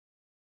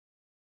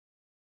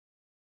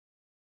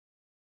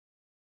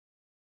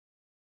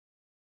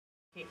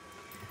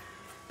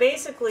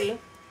basically,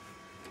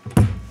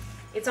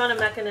 it's on a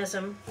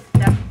mechanism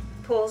that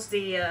pulls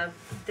the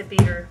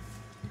beater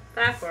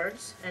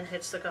backwards and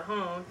hits the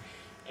cajon.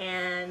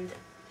 And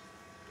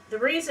the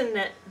reason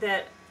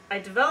that I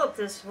developed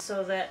this was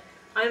so that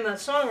I'm a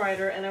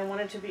songwriter and I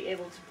wanted to be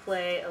able to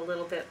play a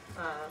little bit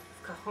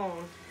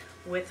cajon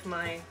with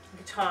my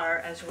guitar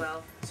as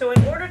well. So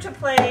in order to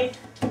play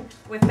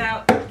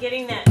without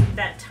getting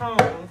that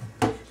tone,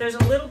 there's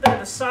a little bit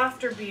of a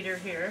softer beater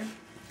here.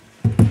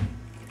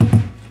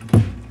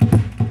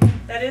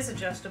 That is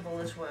adjustable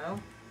as well.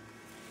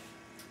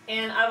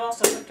 And I've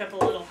also hooked up a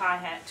little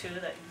hi-hat too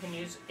that you can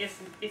use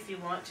if you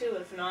want to.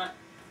 If not,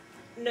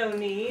 no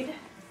need.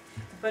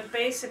 But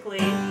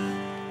basically,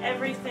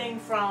 everything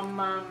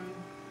from,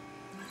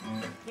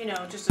 you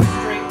know, just a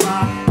straight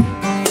rock.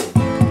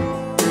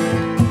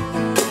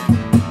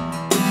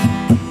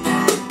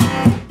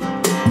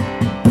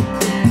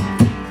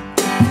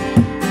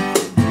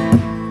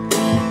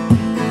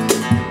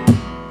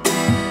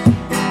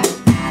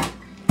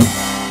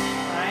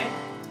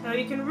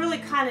 You can really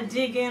kind of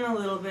dig in a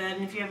little bit,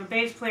 and if you have a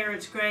bass player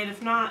it's great.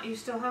 If not, you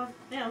still have,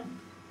 you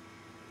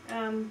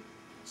know,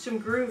 some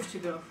groove to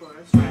go for.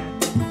 Let's try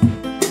it.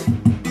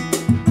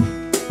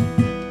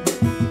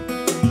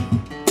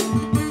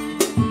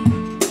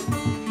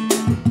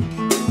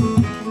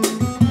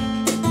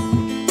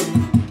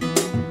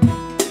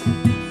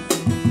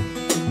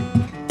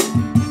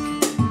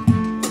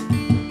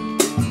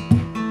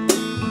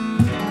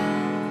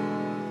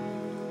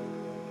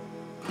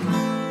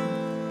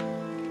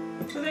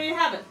 So there you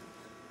have it.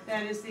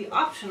 That is the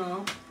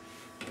optional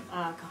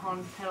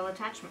cajon pedal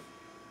attachment.